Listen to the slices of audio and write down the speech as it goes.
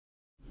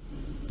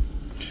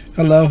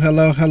Hello,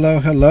 hello,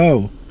 hello,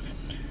 hello.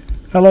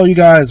 Hello, you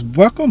guys.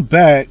 Welcome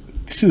back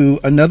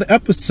to another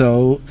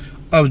episode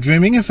of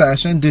Dreaming in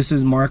Fashion. This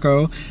is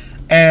Marco.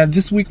 And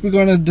this week we're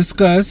going to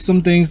discuss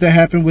some things that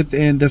happen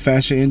within the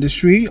fashion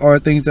industry, or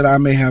things that I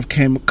may have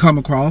come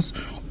across,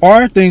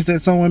 or things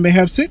that someone may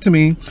have sent to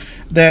me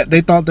that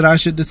they thought that I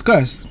should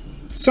discuss.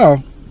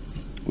 So,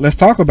 let's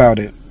talk about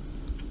it.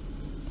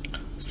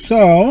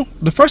 So,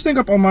 the first thing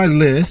up on my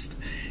list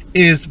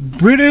is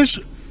British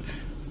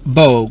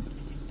Vogue.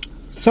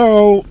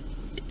 So,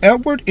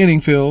 Edward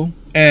Inningfield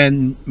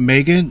and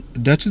Meghan,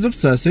 Duchess of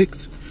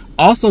Sussex,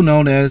 also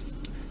known as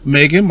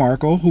Meghan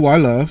Markle, who I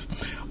love,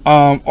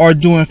 are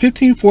doing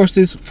 15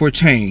 Forces for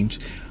Change.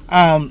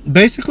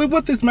 Basically,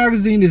 what this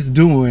magazine is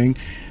doing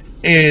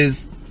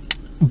is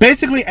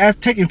basically as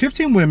taking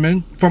 15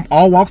 women from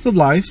all walks of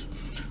life,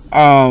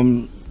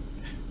 and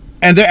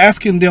they're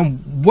asking them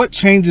what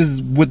changes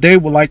they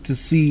would like to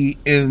see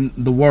in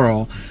the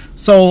world.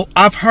 So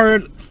I've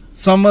heard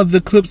some of the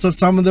clips of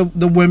some of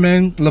the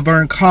women.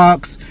 Laverne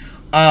Cox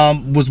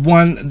was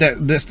one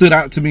that stood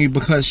out to me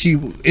because she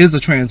is a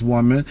trans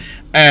woman,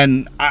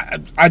 and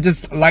I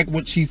just like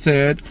what she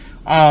said.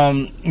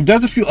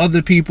 There's a few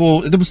other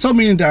people. There was so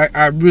many that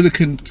I really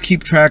couldn't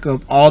keep track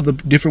of all the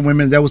different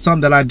women. There was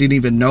some that I didn't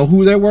even know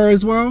who they were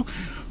as well.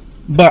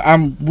 But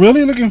I'm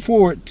really looking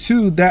forward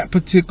to that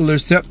particular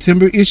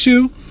September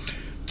issue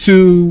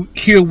to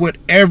hear what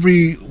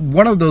every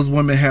one of those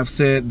women have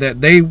said, that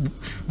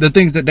the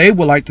things that they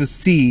would like to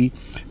see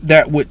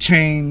that would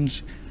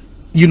change,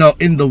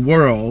 in the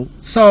world.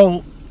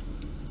 So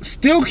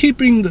still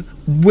keeping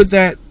with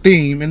that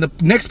theme, and the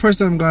next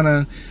person I'm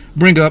gonna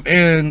bring up,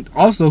 and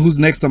also who's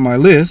next on my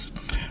list,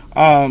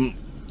 in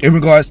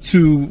regards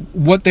to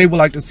what they would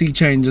like to see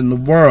change in the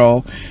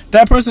world,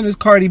 that person is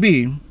Cardi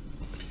B.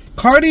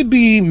 Cardi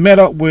B met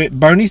up with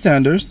Bernie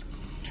Sanders.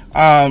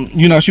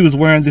 She was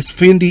wearing this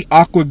Fendi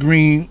aqua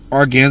green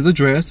organza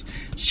dress.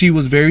 She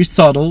was very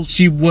subtle.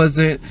 She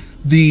wasn't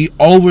the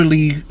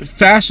overly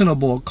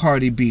fashionable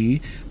Cardi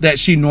B that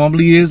she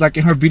normally is, like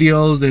in her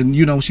videos, and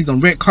she's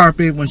on red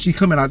carpet when she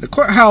coming out the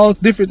courthouse,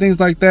 different things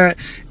like that.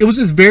 It was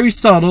just very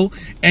subtle,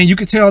 and you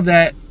could tell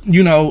that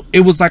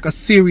it was like a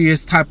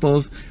serious type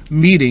of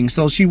meeting,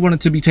 so she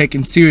wanted to be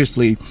taken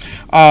seriously.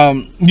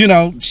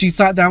 She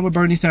sat down with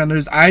Bernie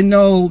Sanders. I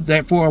know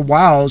that for a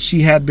while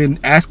she had been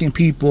asking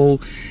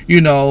people,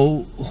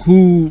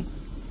 who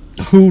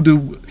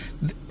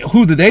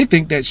do they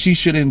think that she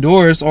should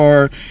endorse,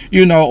 or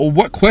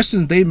what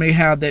questions they may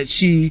have that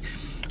she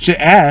should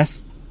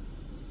ask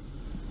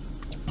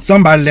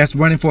somebody that's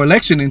running for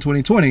election in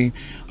 2020,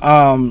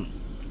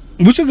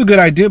 which is a good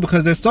idea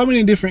because there's so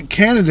many different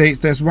candidates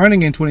that's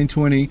running in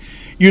 2020.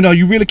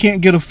 You really can't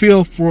get a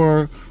feel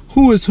for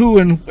who is who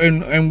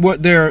and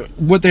what their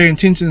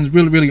intentions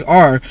really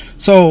are.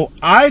 So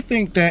I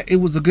think that it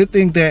was a good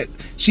thing that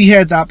she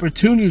had the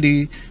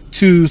opportunity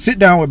to sit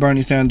down with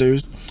Bernie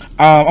Sanders.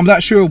 I'm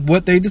not sure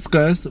what they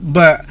discussed,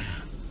 but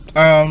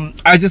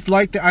I just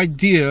like the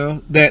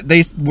idea that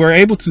they were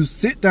able to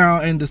sit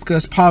down and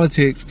discuss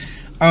politics.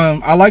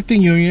 I like the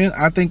union.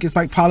 I think it's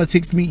like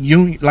politics meet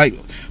union, like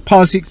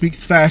politics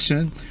meets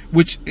fashion,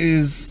 which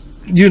is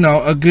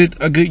a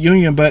good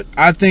union. But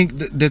I think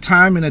the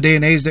time and the day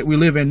and age that we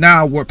live in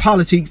now, where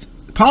politics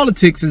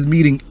is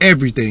meeting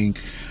everything.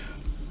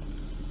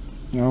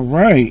 All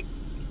right.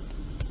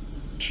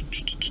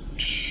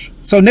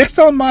 So next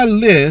on my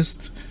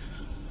list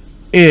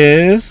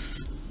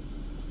is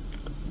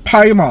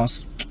Paya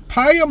Moss.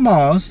 Paya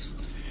Moss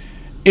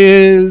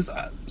is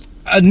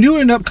a new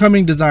and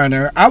upcoming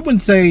designer. I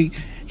wouldn't say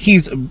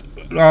he's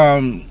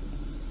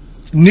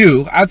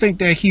new. I think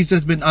that he's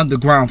just been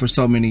underground for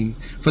so many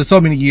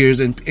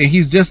years, and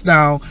he's just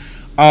now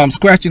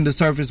scratching the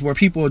surface where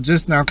people are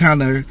just now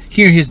kind of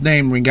hearing his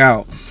name ring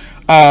out.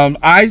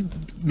 I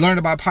learned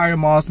about Paya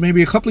Moss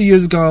maybe a couple of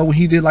years ago when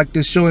he did like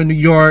this show in New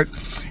York,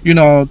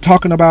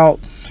 talking about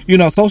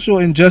social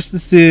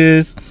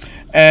injustices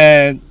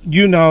and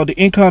the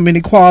income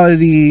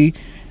inequality,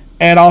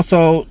 and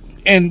also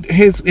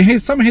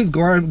some of his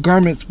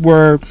garments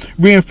were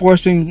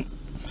reinforcing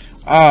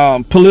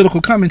political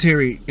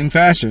commentary in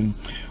fashion,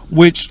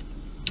 which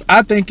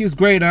I think is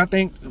great. And I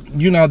think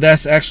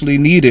that's actually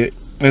needed,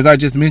 as I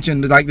just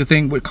mentioned, like the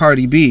thing with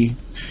Cardi B.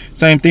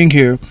 Same thing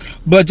here.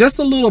 But just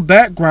a little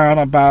background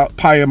about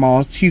Paya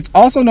Moss. He's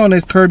also known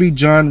as Kirby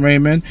John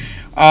Raymond.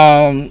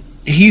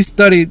 He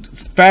studied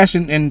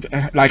fashion in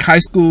like high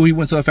school. He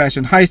went to a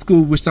fashion high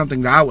school, which is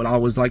something that I would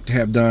always like to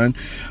have done.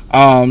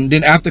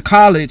 Then after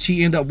college,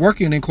 he ended up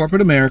working in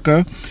corporate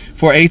America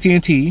for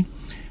AT&T.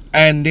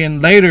 And then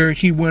later,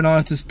 he went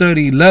on to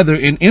study leather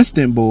in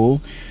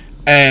Istanbul.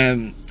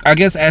 And I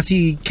guess as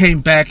he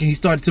came back and he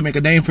started to make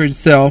a name for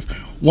himself,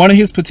 one of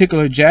his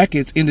particular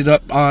jackets ended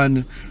up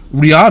on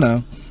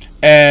Rihanna,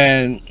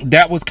 and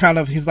that was kind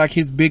of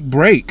his big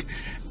break.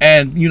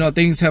 And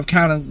things have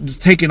kind of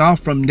just taken off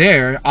from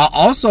there. I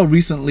also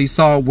recently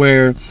saw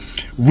where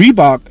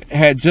Reebok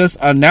had just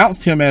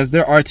announced him as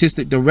their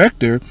artistic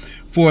director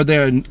for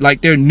their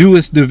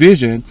newest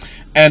division,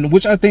 and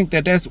which I think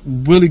that that's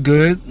really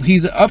good.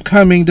 He's an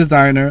upcoming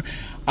designer.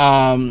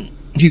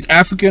 He's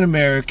African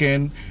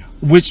American,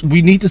 which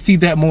we need to see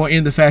that more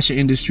in the fashion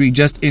industry,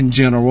 just in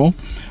general.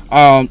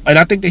 And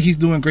I think that he's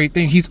doing a great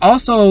thing. He's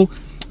also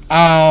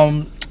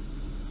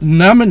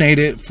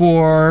nominated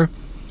for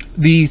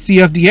the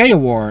CFDA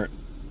award,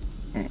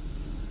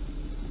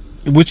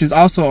 which is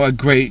also a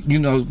great,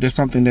 there's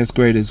something that's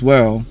great as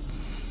well.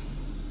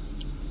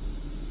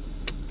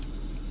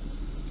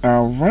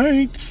 All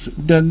right,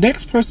 the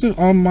next person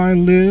on my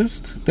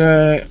list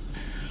that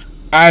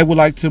I would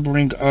like to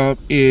bring up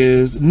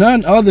is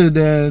none other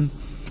than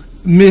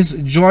Miss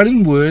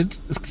Jordyn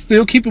Woods.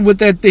 Still keeping with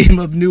that theme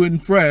of new and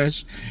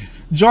fresh.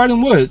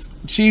 Jordyn Woods,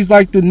 she's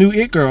like the new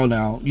it girl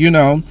now.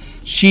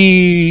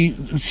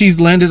 She's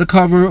landed a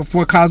cover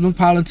for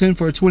Cosmopolitan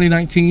for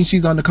 2019.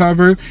 She's on the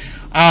cover.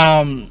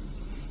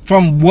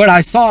 From what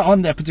I saw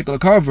on that particular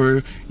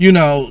cover,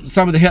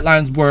 some of the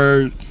headlines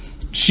were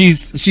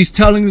she's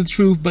telling the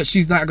truth, but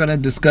she's not going to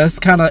discuss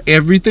kind of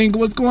everything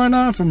what's going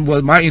on, from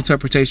what my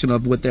interpretation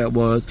of what that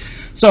was.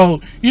 So,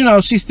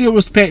 she still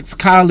respects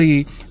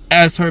Kylie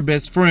as her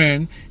best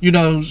friend.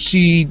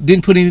 She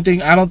didn't put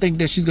anything, I don't think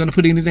that she's going to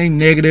put anything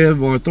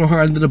negative or throw her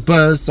under the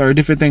bus or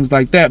different things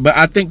like that, but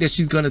I think that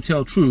she's going to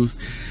tell truth,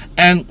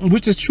 and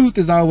which is truth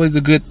is always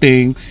a good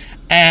thing.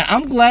 And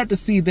I'm glad to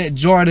see that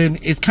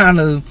Jordyn is kind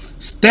of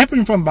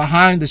stepping from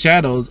behind the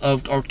shadows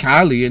of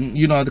Kylie and,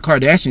 the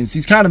Kardashians.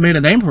 She's kind of made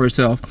a name for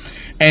herself.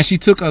 And she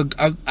took,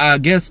 I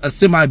guess, a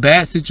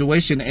semi-bad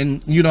situation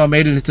and,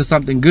 made it into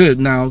something good.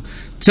 Now,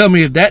 tell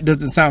me if that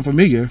doesn't sound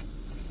familiar.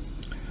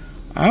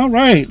 All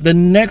right. The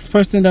next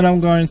person that I'm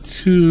going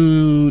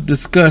to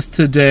discuss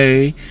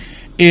today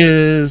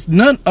is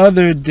none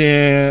other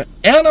than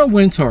Anna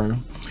Wintour.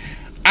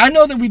 I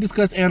know that we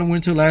discussed Anna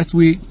Wintour last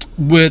week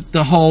with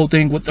the whole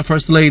thing with the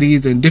first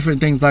ladies and different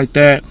things like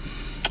that.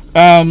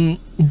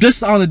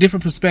 Just on a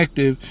different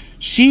perspective,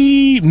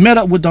 she met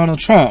up with Donald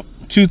Trump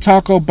to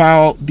talk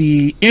about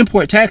the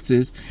import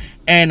taxes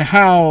and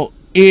how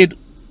it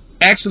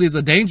actually is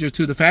a danger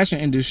to the fashion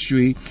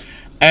industry.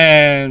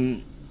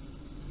 And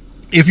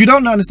if you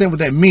don't understand what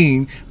that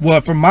means,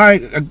 well,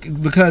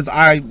 because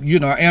I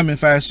am in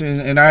fashion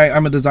and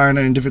I'm a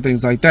designer and different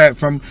things like that,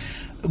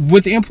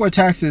 with the import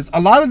taxes, a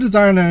lot of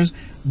designers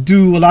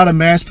do a lot of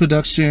mass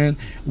production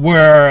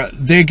where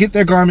they get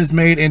their garments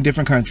made in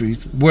different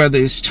countries, whether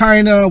it's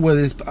China, whether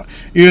it's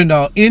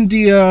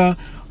India.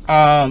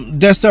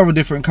 There's several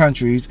different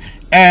countries,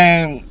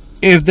 and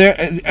if there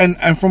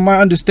and from my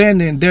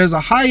understanding, there's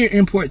a higher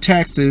import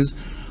taxes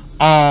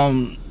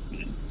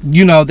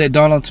that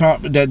Donald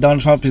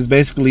Trump is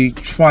basically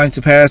trying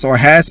to pass or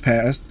has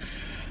passed.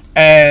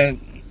 And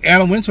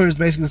Anna Wintour is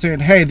basically saying,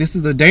 hey, this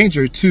is a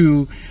danger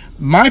to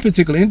my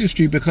particular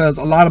industry, because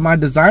a lot of my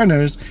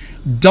designers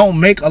don't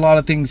make a lot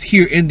of things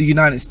here in the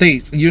United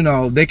States.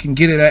 They can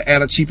get it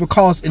at a cheaper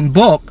cost in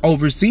bulk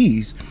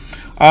overseas.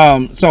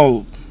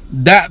 So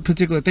that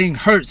particular thing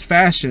hurts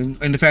fashion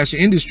in the fashion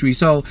industry.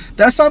 So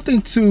that's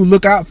something to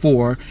look out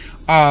for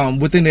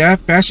within the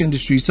fashion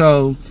industry.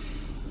 So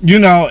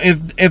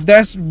if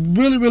that's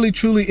really, really,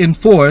 truly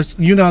enforced,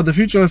 the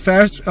future of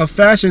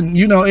fashion,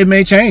 it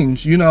may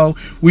change.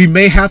 We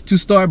may have to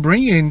start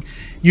bringing,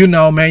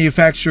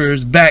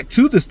 manufacturers back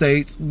to the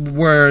States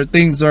where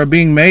things are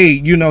being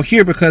made,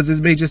 here, because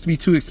it may just be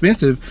too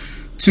expensive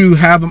to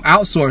have them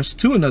outsourced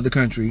to another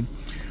country.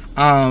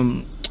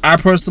 I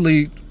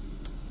personally,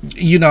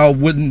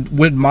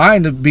 wouldn't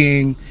mind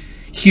being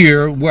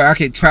here where I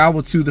could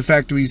travel to the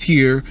factories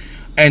here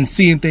and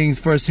seeing things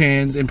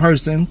firsthand in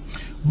person.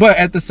 But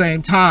at the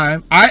same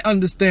time, I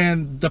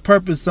understand the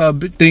purpose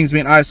of things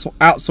being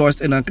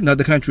outsourced in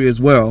another country as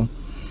well.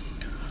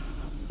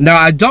 Now,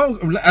 I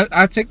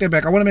take that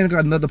back. I want to make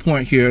another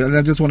point here, and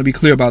I just want to be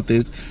clear about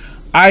this.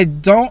 I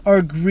don't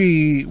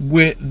agree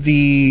with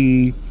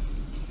the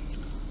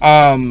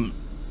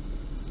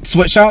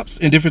sweatshops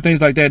and different things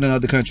like that in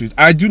other countries.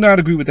 I do not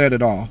agree with that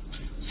at all.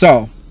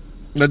 So,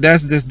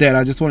 that's just that.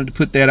 I just wanted to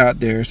put that out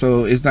there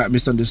so it's not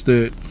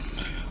misunderstood.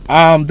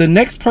 The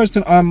next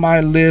person on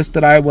my list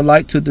that I would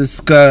like to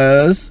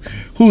discuss,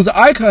 who's an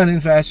icon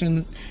in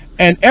fashion,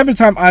 and every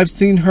time I've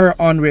seen her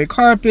on red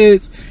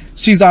carpets,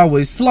 she's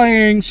always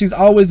slaying. She's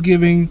always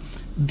giving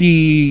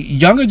the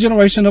younger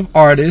generation of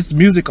artists,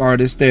 music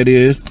artists that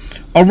is,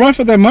 a run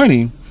for their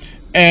money.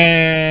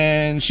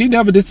 And she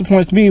never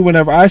disappoints me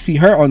whenever I see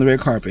her on the red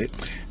carpet.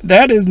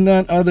 That is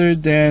none other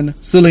than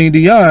Celine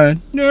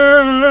Dion.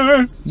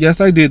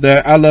 Yes, I did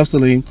that. I love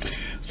Celine.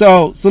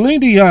 So Celine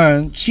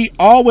Dion, she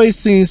always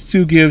seems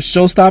to give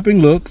show-stopping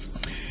looks.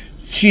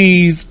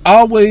 She's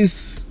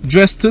always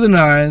dressed to the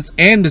nines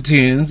and the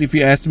tens, if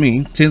you ask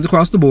me. Tens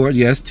across the board.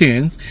 Yes,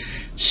 tens.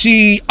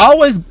 She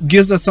always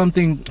gives us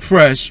something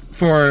fresh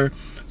for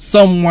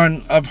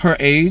someone of her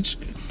age.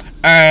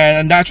 And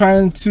I'm not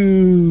trying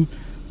to,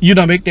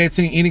 make that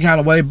seem any kind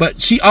of way,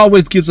 but she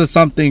always gives us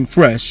something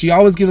fresh. She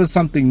always gives us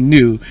something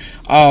new.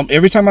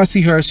 Every time I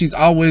see her, she's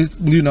always,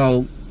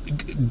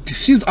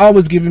 she's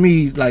always giving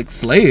me like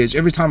slayage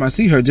every time I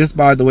see her, just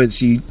by the way that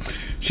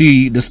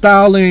she the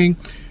styling,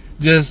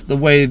 just the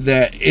way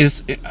that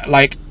it's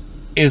like,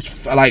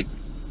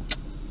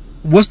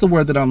 what's the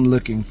word that I'm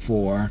looking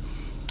for?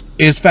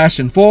 It's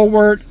fashion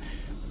forward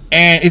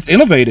and it's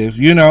innovative,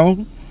 you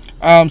know.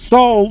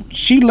 So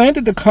she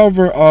landed the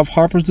cover of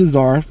Harper's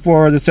Bazaar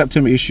for the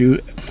September issue.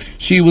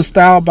 She was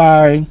styled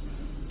by,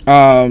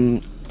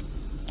 I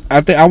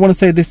want to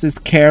say this is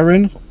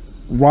Karen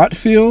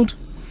Rotfield,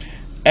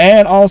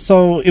 and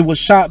also it was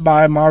shot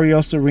by Mario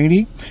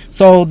Serini.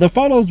 So the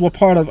photos were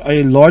part of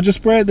a larger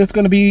spread that's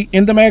going to be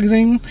in the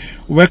magazine,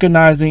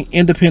 recognizing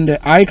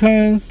independent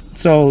icons.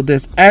 So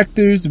there's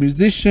actors,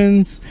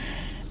 musicians,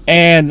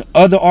 and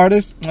other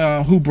artists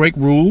who break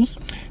rules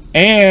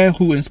and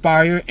who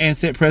inspire and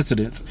set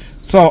precedents.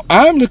 So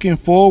I'm looking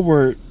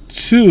forward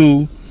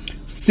to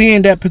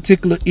seeing that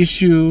particular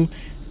issue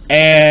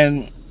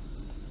and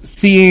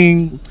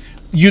seeing,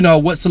 you know,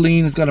 what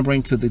Celine is going to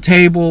bring to the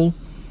table.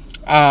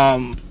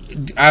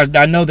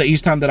 I know that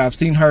each time that I've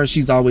seen her,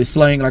 she's always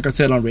slaying, like I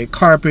said, on red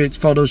carpets,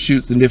 photo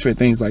shoots, and different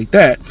things like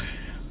that.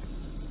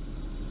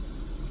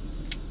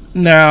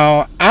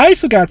 Now, I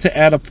forgot to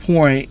add a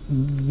point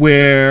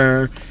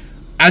where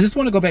I just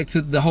want to go back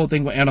to the whole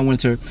thing with Anna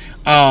Wintour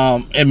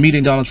and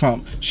meeting Donald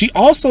Trump. She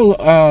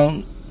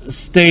also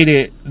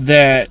stated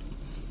that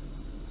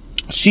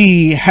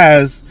she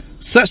has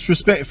such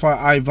respect for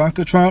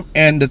Ivanka Trump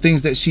and the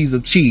things that she's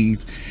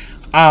achieved.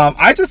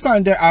 I just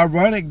find that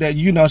ironic that,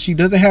 you know, she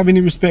doesn't have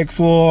any respect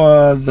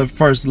for the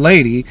First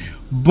Lady,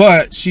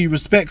 but she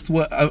respects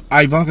what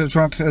Ivanka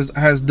Trump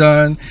has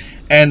done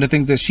and the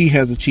things that she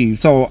has achieved.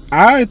 So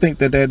I think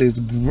that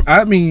is,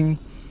 I mean,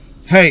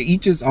 hey,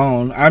 each his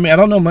own. I mean, I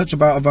don't know much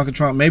about Ivanka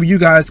Trump. Maybe you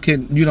guys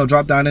can, you know,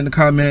 drop down in the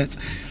comments,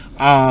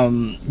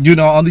 you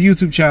know, on the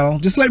YouTube channel.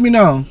 Just let me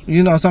know,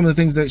 you know, some of the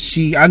things that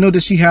I know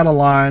that she had a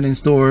line in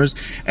stores,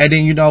 and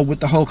then, you know, with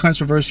the whole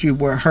controversy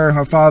where her and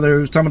her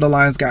father, some of the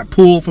lines got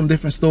pulled from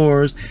different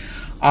stores.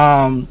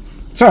 So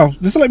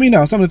just let me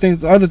know some of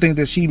the other things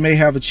that she may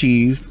have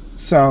achieved.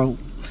 So,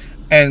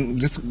 and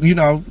just, you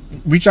know,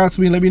 reach out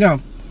to me and let me know.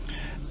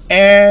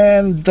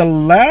 And the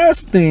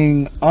last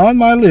thing on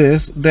my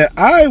list that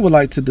I would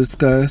like to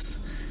discuss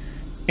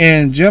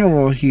in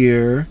general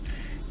here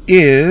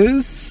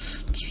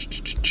is,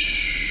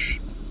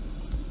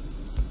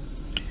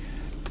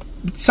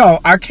 so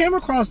I came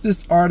across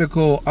this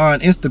article on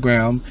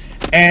Instagram,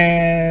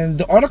 and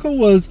the article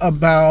was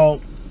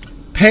about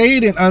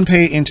paid and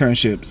unpaid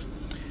internships.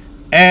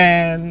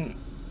 And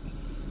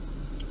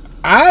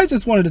I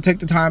just wanted to take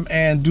the time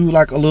and do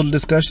like a little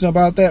discussion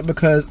about that,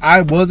 because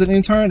I was an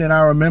intern and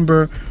I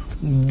remember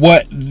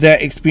what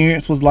that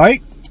experience was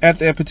like at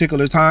that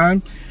particular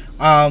time.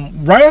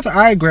 Right after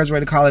I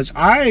graduated college,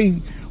 I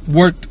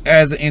worked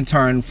as an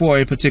intern for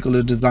a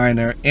particular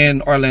designer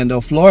in Orlando,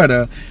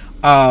 Florida.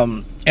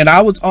 And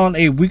I was on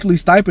a weekly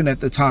stipend at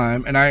the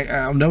time, and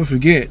I'll never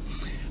forget.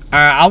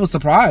 I was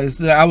surprised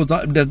that I was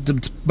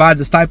by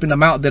the stipend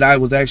amount that I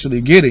was actually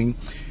getting.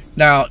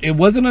 Now, it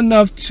wasn't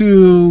enough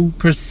to,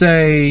 per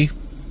se,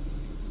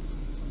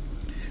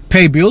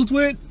 pay bills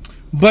with,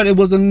 but it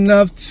was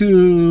enough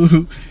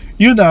to,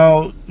 you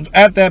know,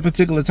 at that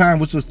particular time,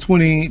 which was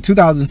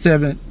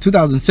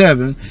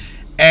 2007,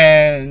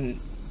 and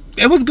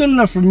it was good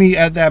enough for me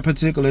at that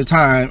particular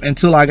time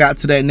until I got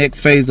to that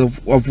next phase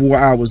of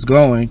where I was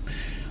going.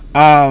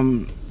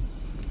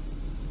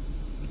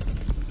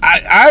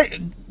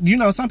 You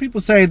know, some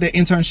people say that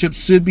internships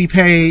should be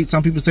paid.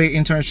 Some people say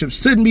internships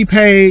shouldn't be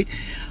paid.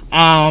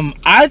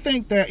 I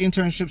think that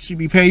internships should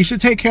be paid. You should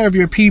take care of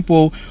your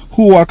people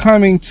who are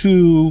coming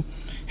to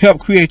help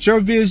create your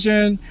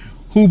vision,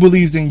 who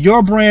believes in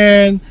your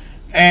brand,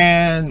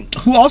 and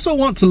who also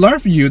want to learn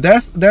from you.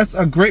 That's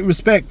a great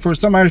respect for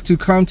somebody to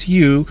come to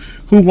you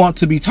who want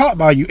to be taught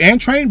by you and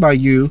trained by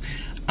you,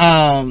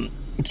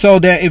 so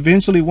that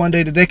eventually one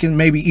day that they can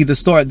maybe either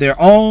start their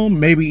own,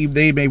 maybe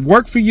they may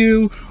work for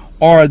you,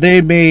 or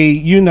they may,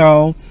 you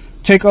know,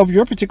 take over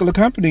your particular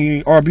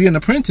company or be an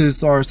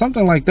apprentice or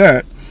something like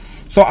that.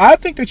 So I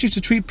think that you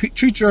should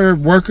treat your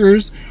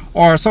workers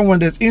or someone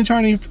that's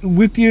interning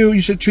with you, you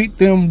should treat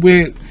them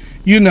with,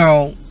 you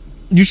know,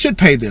 you should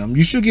pay them.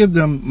 You should give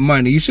them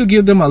money. You should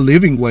give them a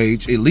living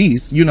wage at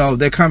least. You know,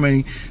 they're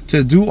coming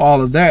to do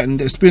all of that and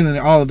they're spending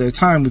all of their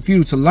time with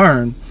you to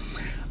learn.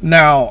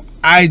 Now,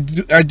 I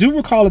do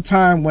recall a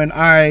time when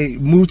I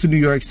moved to New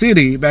York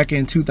City back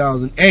in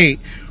 2008,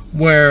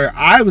 where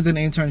I was in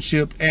an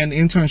internship, and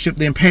internship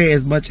didn't pay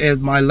as much as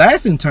my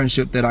last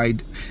internship that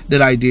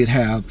I did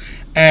have.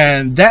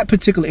 And that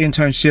particular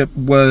internship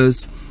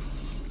was,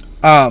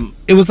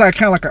 it was like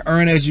kind of like an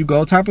earn as you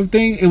go type of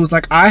thing. It was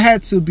like I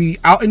had to be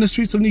out in the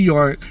streets of New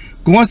York,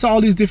 going to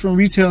all these different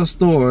retail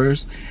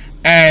stores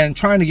and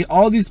trying to get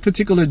all these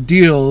particular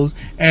deals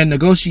and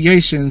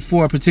negotiations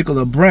for a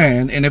particular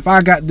brand. And if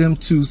I got them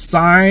to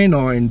sign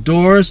or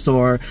endorse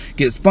or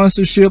get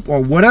sponsorship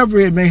or whatever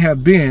it may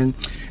have been,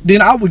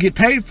 then I would get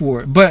paid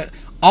for it. But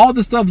all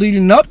the stuff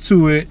leading up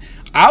to it,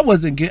 I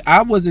wasn't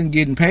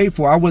getting paid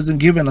for. I wasn't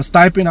given a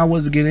stipend. I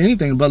wasn't getting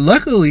anything. But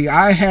luckily,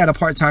 I had a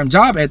part-time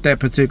job at that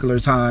particular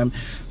time,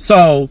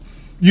 so,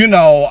 you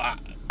know,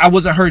 I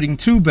wasn't hurting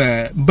too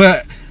bad.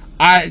 But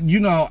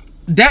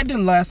That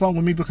didn't last long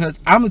with me because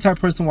I'm the type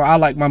of person where I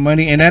like my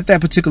money. And at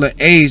that particular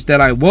age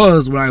that I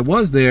was, when I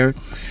was there,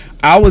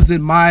 I was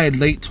in my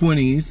late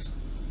 20s.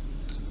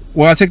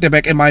 Well, I take that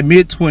back, in my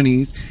mid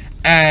 20s.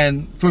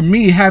 And for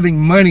me, having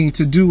money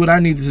to do what I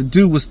needed to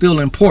do was still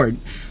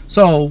important.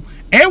 So,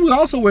 and we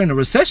also were in a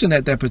recession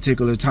at that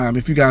particular time,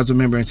 if you guys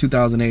remember, in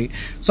 2008.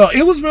 So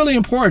it was really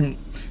important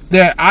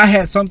that I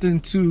had something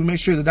to make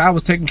sure that I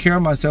was taking care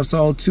of myself.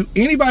 So to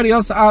anybody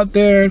else out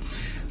there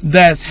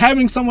that's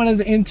having someone as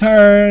an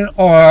intern,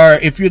 or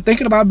if you're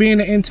thinking about being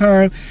an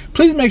intern,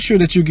 please make sure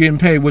that you're getting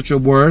paid what you're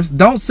worth.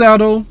 Don't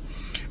settle.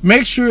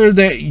 Make sure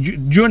that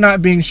you're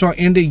not being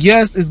short-ended.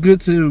 Yes, it's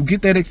good to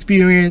get that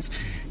experience.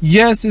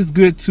 Yes, it's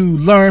good to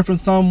learn from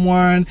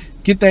someone,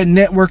 get that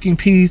networking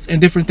piece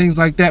and different things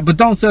like that, but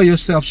don't sell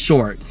yourself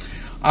short.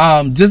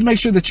 Just make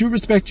sure that you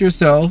respect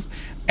yourself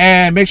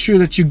and make sure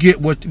that you get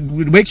what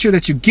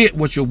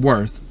you're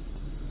worth.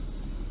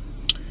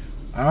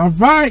 All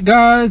right,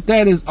 guys,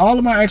 that is all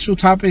of my actual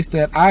topics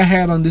that I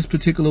had on this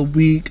particular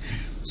week.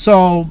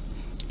 So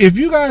if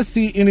you guys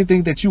see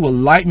anything that you would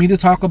like me to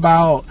talk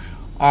about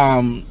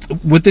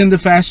within the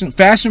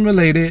fashion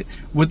related,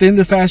 within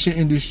the fashion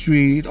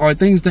industry, or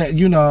things that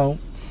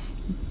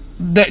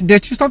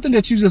that you, something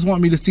that you just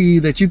want me to see,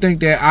 that you think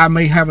that I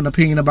may have an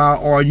opinion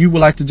about, or you would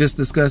like to just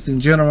discuss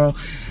in general,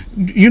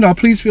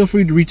 please feel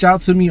free to reach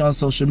out to me on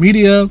social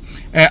media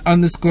at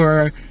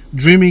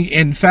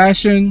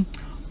 _dreaming-in-fashion.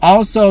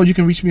 Also, you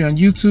can reach me on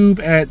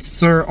YouTube at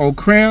Sir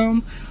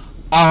O'Cram.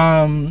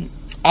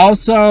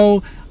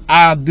 Also,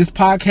 this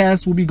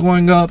podcast will be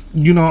going up,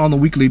 on a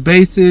weekly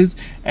basis,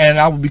 and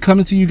I will be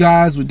coming to you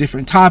guys with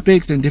different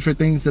topics and different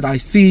things that I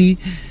see.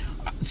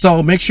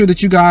 So make sure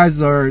that you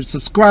guys are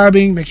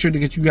subscribing. Make sure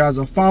that you guys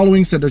are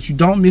following so that you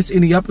don't miss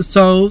any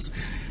episodes.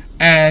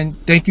 And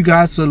thank you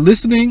guys for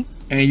listening,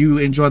 and you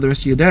enjoy the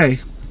rest of your day.